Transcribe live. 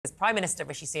Prime Minister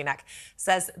Rishi Sunak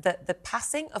says that the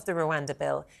passing of the Rwanda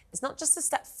bill is not just a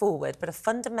step forward, but a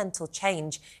fundamental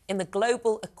change in the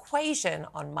global equation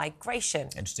on migration.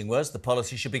 Interesting words. The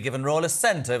policy should be given royal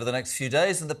assent over the next few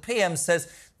days, and the PM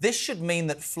says this should mean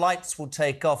that flights will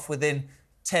take off within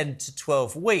 10 to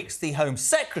 12 weeks. The Home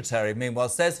Secretary, meanwhile,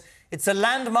 says it's a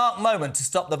landmark moment to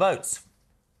stop the boats.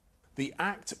 The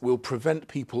Act will prevent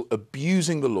people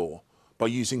abusing the law by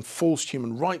using false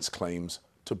human rights claims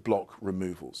to block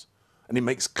removals. And it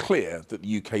makes clear that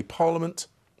the UK Parliament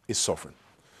is sovereign,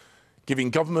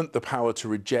 giving government the power to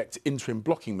reject interim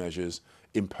blocking measures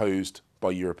imposed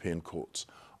by European courts.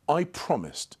 I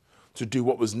promised to do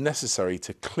what was necessary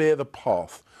to clear the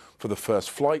path for the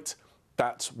first flight.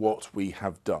 That's what we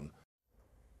have done.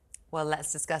 Well,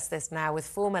 let's discuss this now with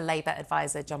former Labour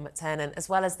advisor John McTernan, as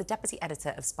well as the deputy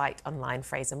editor of Spiked Online,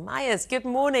 Fraser Myers. Good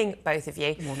morning, both of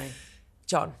you. Good morning.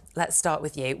 John, let's start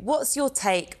with you. What's your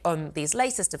take on these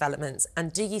latest developments,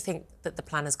 and do you think that the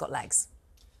plan has got legs?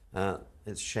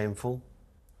 It's shameful.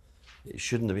 It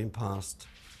shouldn't have been passed,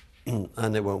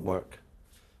 and it won't work.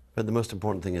 But the most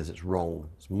important thing is it's wrong.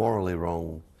 It's morally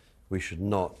wrong. We should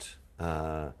not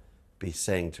be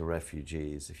saying to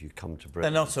refugees, if you come to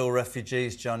Britain... They're not all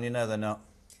refugees, John. You know they're not.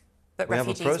 But we have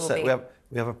a process. Will be...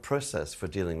 we have a process for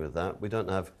dealing with that. We don't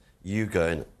have you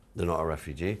going, they're not a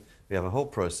refugee. We have a whole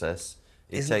process.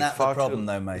 Isn't that the problem,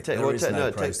 though, mate? There is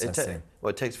no processing.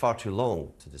 Well, it takes far too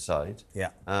long to decide.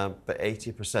 Yeah. But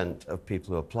 80% of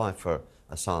people who apply for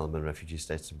asylum and refugee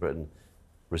status in Britain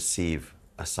receive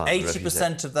asylum.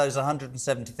 80% of those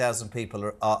 170,000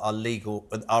 people are legal,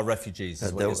 are refugees,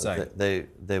 is what you're saying?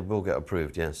 They will get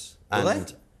approved, yes. Will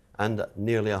they? And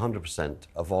nearly 100%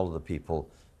 of all of the people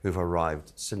who've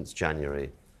arrived since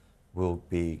January will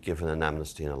be given an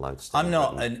amnesty and allowed to stay. I'm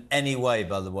not in any way,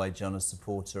 by the way, John, a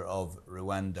supporter of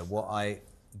Rwanda. What I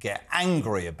get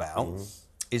angry about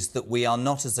is that we are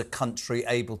not, as a country,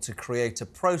 able to create a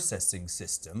processing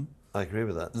system. I agree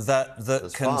with that.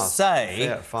 That can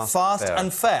say fast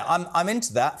and fair. I'm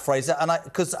into that, Fraser,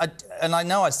 and I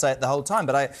know I say it the whole time,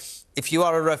 but if you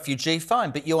are a refugee,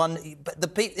 fine. But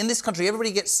in this country,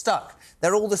 everybody gets stuck.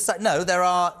 They're all the same. No, there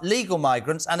are legal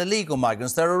migrants and illegal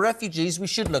migrants. There are refugees we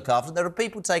should look after. There are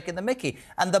people taking the mickey.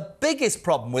 And the biggest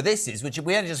problem with this is, which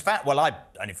we only just found, well, I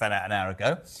only found out an hour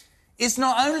ago, is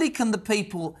not only can the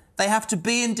people, they have to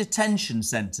be in detention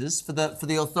centres for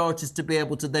the authorities to be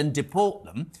able to then deport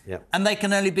them, and they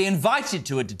can only be invited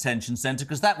to a detention centre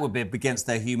because that would be against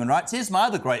their human rights. Here's my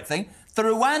other great thing. The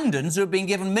Rwandans, who have been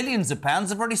given millions of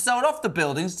pounds, have already sold off the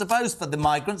buildings to pose for the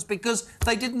migrants because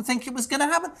they didn't think it was going to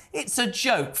happen. It's a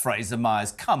joke, Fraser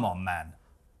Myers. Come on, man.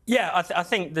 Yeah, I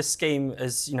think the scheme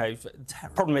is,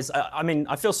 problem is,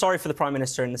 I feel sorry for the Prime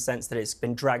Minister in the sense that it's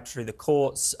been dragged through the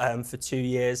courts for 2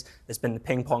 years. There's been the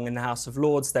ping-pong in the House of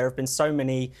Lords. There have been so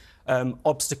many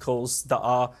obstacles that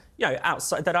are,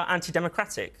 outside, that are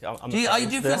anti-democratic. Do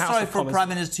you feel sorry for a Prime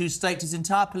Minister who staked his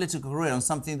entire political career on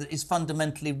something that is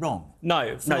fundamentally wrong?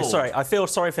 No, sorry. I feel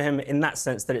sorry for him in that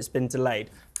sense that it's been delayed.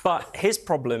 But his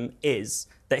problem is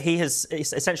that he has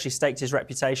essentially staked his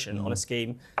reputation on a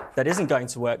scheme that isn't going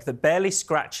to work, that barely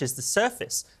scratches the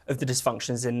surface of the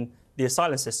dysfunctions in the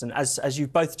asylum system. As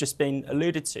you've both just been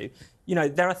alluded to,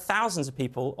 there are thousands of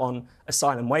people on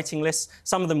asylum waiting lists,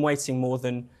 some of them waiting more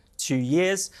than 2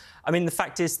 years. The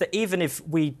fact is that even if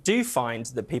we do find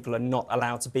that people are not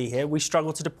allowed to be here, we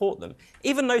struggle to deport them.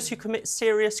 Even those who commit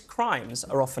serious crimes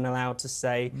are often allowed to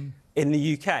stay in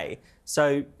the UK.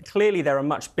 So clearly there are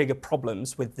much bigger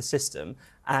problems with the system,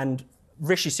 and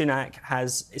Rishi Sunak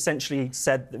has essentially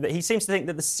said that he seems to think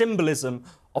that the symbolism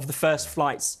of the first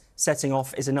flights setting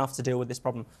off is enough to deal with this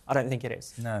problem. I don't think it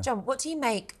is. No. John, what do you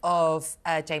make of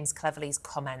James Cleverly's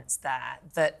comments there,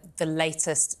 that the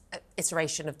latest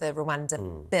iteration of the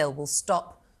Rwanda bill will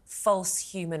stop false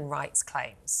human rights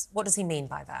claims? What does he mean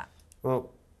by that? Well,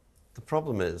 the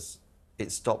problem is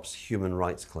it stops human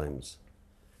rights claims.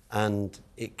 And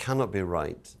it cannot be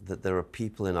right that there are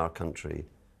people in our country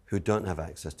who don't have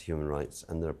access to human rights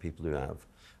and there are people who have.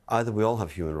 Either we all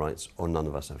have human rights or none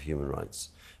of us have human rights.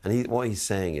 And what he's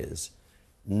saying is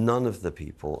none of the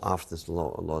people, after this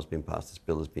law has been passed, this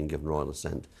bill has been given royal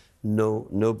assent,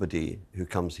 nobody who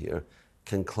comes here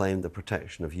can claim the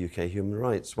protection of UK human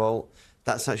rights. Well,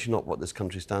 that's actually not what this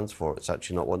country stands for. It's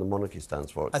actually not what the monarchy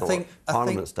stands for. It's not what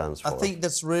Parliament stands for. I think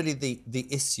that's really the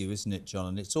issue, isn't it, John?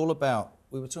 And it's all about...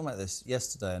 We were talking about this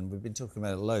yesterday and we've been talking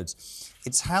about it loads.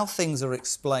 It's how things are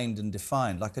explained and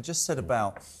defined. Like I just said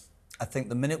about I think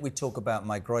the minute we talk about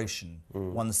migration,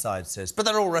 one side says, but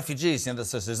they're all refugees, the other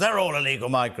side says, they're all illegal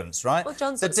migrants, right? Well,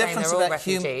 John's not saying they're all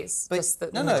refugees, just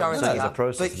that the majority are.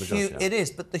 It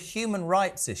is, but the human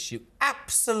rights issue,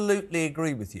 absolutely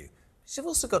agree with you. But you've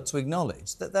also got to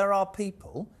acknowledge that there are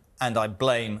people, and I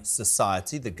blame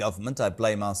society, the government, I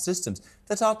blame our systems,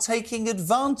 that are taking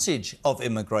advantage of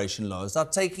immigration laws, are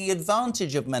taking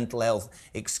advantage of mental health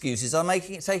excuses, are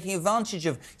taking advantage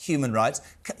of human rights,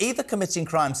 either committing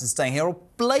crimes and staying here or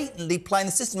blatantly playing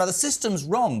the system. Now, the system's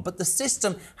wrong, but the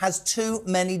system has too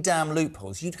many damn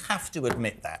loopholes. You'd have to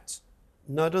admit that.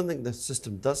 No, I don't think the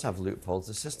system does have loopholes.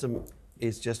 The system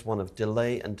is just one of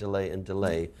delay and delay and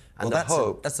delay. And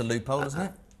that's a loophole, isn't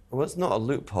it? Well, it's not a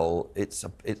loophole. It's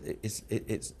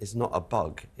not a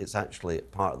bug. It's actually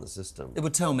part of the system. It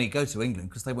would tell me go to England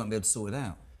because they won't be able to sort it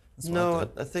out.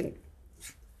 I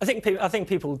think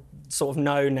people sort of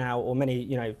know now, or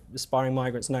many aspiring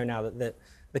migrants know now that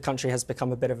the country has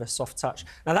become a bit of a soft touch.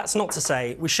 Now, that's not to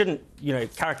say we shouldn't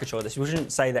caricature this. We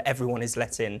shouldn't say that everyone is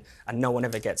let in and no one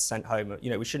ever gets sent home.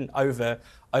 We shouldn't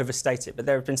overstate it. But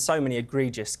there have been so many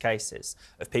egregious cases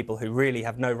of people who really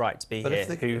have no right to be here,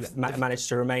 who've managed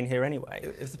to remain here anyway.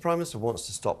 If the Prime Minister wants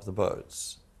to stop the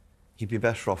boats, he'd be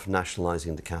better off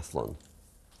nationalising Decathlon.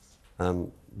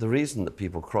 The reason that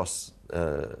people cross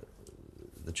the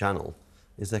Channel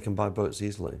is they can buy boats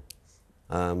easily.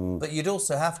 But you'd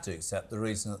also have to accept the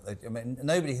reason that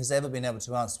nobody has ever been able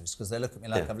to answer this because they look at me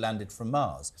like I've landed from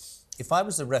Mars. If I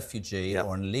was a refugee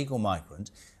or an illegal migrant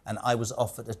and I was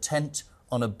offered a tent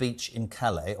on a beach in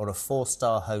Calais or a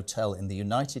 4-star hotel in the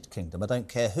United Kingdom, I don't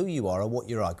care who you are or what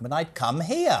your argument, I'd come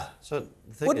here.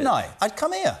 Wouldn't I? I'd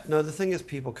come here. No, the thing is,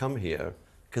 people come here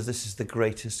because this is the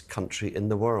greatest country in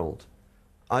the world.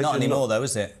 Not anymore, though,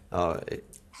 is it?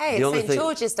 Hey, it's St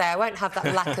George's Day. I won't have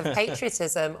that lack of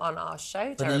patriotism on our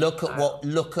show. But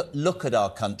look at our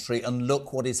country and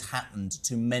look what has happened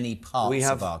to many parts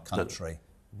of our country.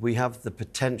 We have the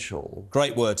potential.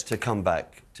 Great word. To come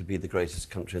back to be the greatest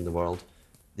country in the world.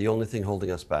 The only thing holding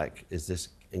us back is this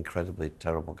incredibly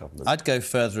terrible government. I'd go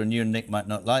further, and you and Nick might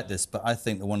not like this, but I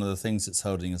think that one of the things that's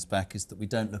holding us back is that we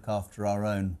don't look after our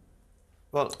own.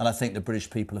 And I think the British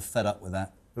people are fed up with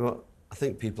that. Well, I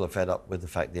think people are fed up with the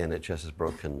fact the NHS is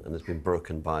broken, and it's been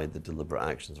broken by the deliberate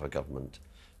actions of our government.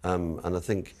 And I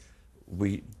think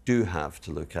we do have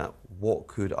to look at what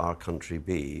could our country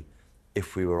be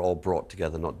if we were all brought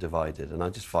together, not divided. And I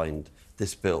just find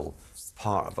this bill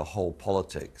part of a whole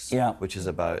politics, which is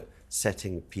about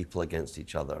setting people against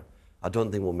each other. I don't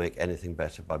think we'll make anything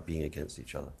better by being against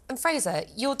each other. And Fraser,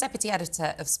 you're deputy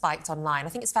editor of Spiked Online. I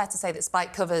think it's fair to say that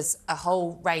Spike covers a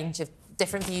whole range of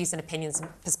different views and opinions and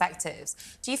perspectives.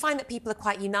 Do you find that people are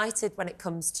quite united when it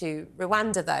comes to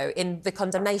Rwanda, though, in the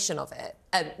condemnation of it?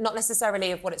 Not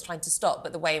necessarily of what it's trying to stop,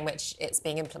 but the way in which it's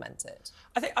being implemented?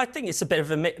 I think it's a bit of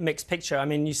a mixed picture. I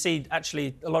mean, you see,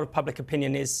 actually, a lot of public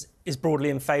opinion is broadly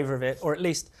in favour of it, or at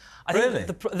least... I think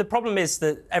the problem is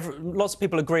that lots of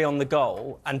people agree on the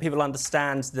goal, and people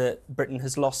understand that Britain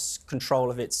has lost control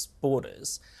of its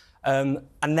borders. And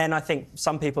then I think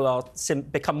some people are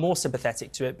become more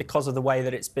sympathetic to it because of the way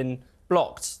that it's been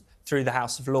blocked through the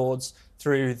House of Lords,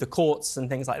 through the courts and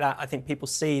things like that. I think people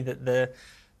see that the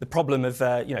problem of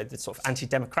the sort of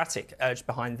anti-democratic urge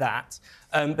behind that,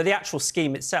 but the actual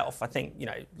scheme itself, I think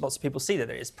lots of people see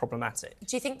that it is problematic.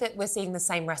 Do you think that we're seeing the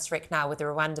same rhetoric now with the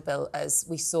Rwanda bill as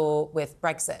we saw with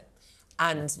Brexit?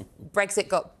 And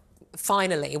Brexit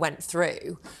finally went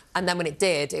through, and then when it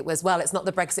did, it was, well, it's not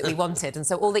the Brexit we wanted. And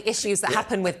so all the issues that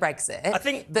happened with Brexit,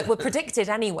 that were predicted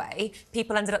anyway,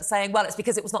 people ended up saying, well, it's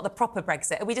because it was not the proper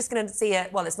Brexit. Are we just going to see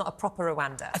it's not a proper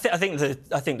Rwanda? I think that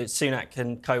Sunak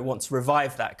and co want to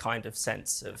revive that kind of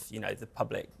sense of, the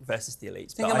public versus the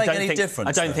elites. But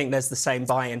I don't think there's the same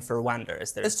buy-in for Rwanda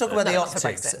as there is. Let's talk about the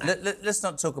optics. Let's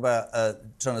not talk about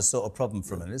trying to sort a problem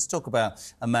for a minute. Let's talk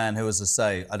about a man who, as I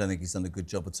say, I don't think he's done a good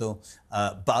job at all,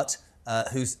 but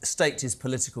who's staked his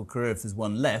political career, if there's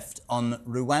one left, on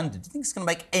Rwanda. Do you think it's going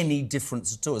to make any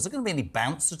difference at all? Is there going to be any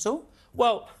bounce at all?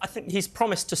 Well, I think he's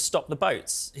promised to stop the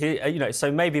boats.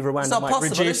 So maybe Rwanda might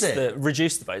reduce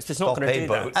the boats, but it's not going to do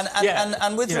that.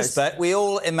 And with respect, we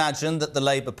all imagine that the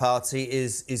Labour Party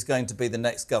is going to be the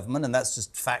next government, and that's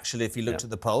just factually, if you looked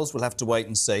at the polls. We'll have to wait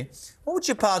and see. What would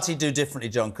your party do differently,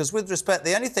 John? Because with respect,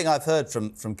 the only thing I've heard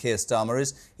from Keir Starmer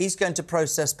is he's going to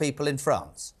process people in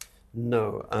France.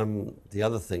 No, the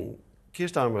other thing, Keir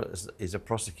Starmer is a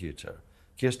prosecutor.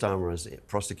 Keir Starmer has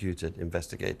prosecuted,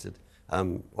 investigated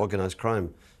organised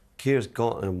crime. Keir's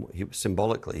got,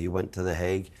 symbolically, he went to The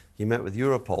Hague, he met with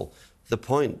Europol. The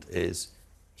point is,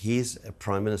 he's a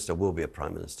Prime Minister, will be a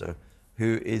Prime Minister,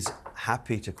 who is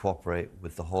happy to cooperate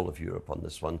with the whole of Europe on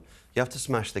this one. You have to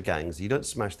smash the gangs. You don't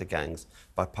smash the gangs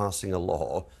by passing a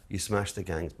law. You smash the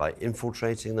gangs by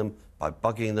infiltrating them, by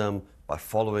bugging them, by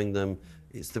following them.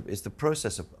 It's the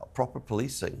process of proper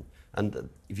policing. And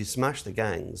if you smash the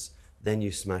gangs, then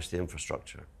you smash the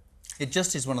infrastructure. It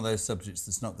just is one of those subjects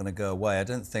that's not going to go away. I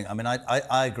don't think... I mean,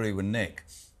 I agree with Nick.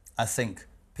 I think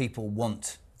people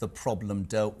want the problem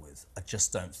dealt with. I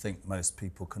just don't think most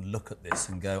people can look at this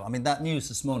and go... I mean, that news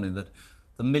this morning that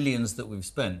the millions that we've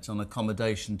spent on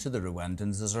accommodation to the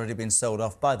Rwandans has already been sold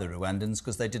off by the Rwandans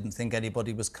because they didn't think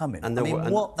anybody was coming. And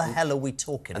what the hell are we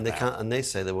talking about? And they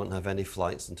say they won't have any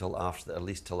flights until after, at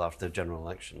least till after the general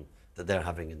election that they're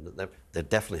having. They're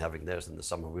definitely having theirs in the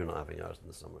summer. We're not having ours in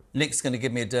the summer. Nick's going to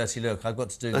give me a dirty look. I've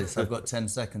got to do this. I've got 10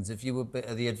 seconds. If you were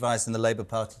the advice in the Labour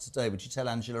Party today, would you tell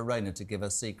Angela Rayner to give her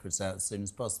secrets out as soon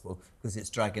as possible? Because it's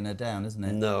dragging her down, isn't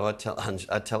it? No, I'd tell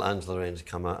Angela Rayner to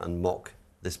come out and mock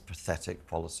this pathetic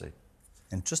policy.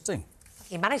 Interesting.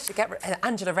 He managed to get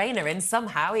Angela Rayner in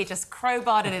somehow. He just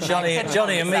crowbarred it in.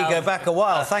 Johnny and me go back a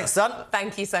while. Thanks, son.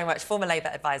 Thank you so much. Former Labour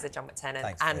advisor John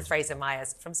McTernan and Fraser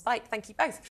Myers from Spike. Thank you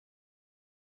both.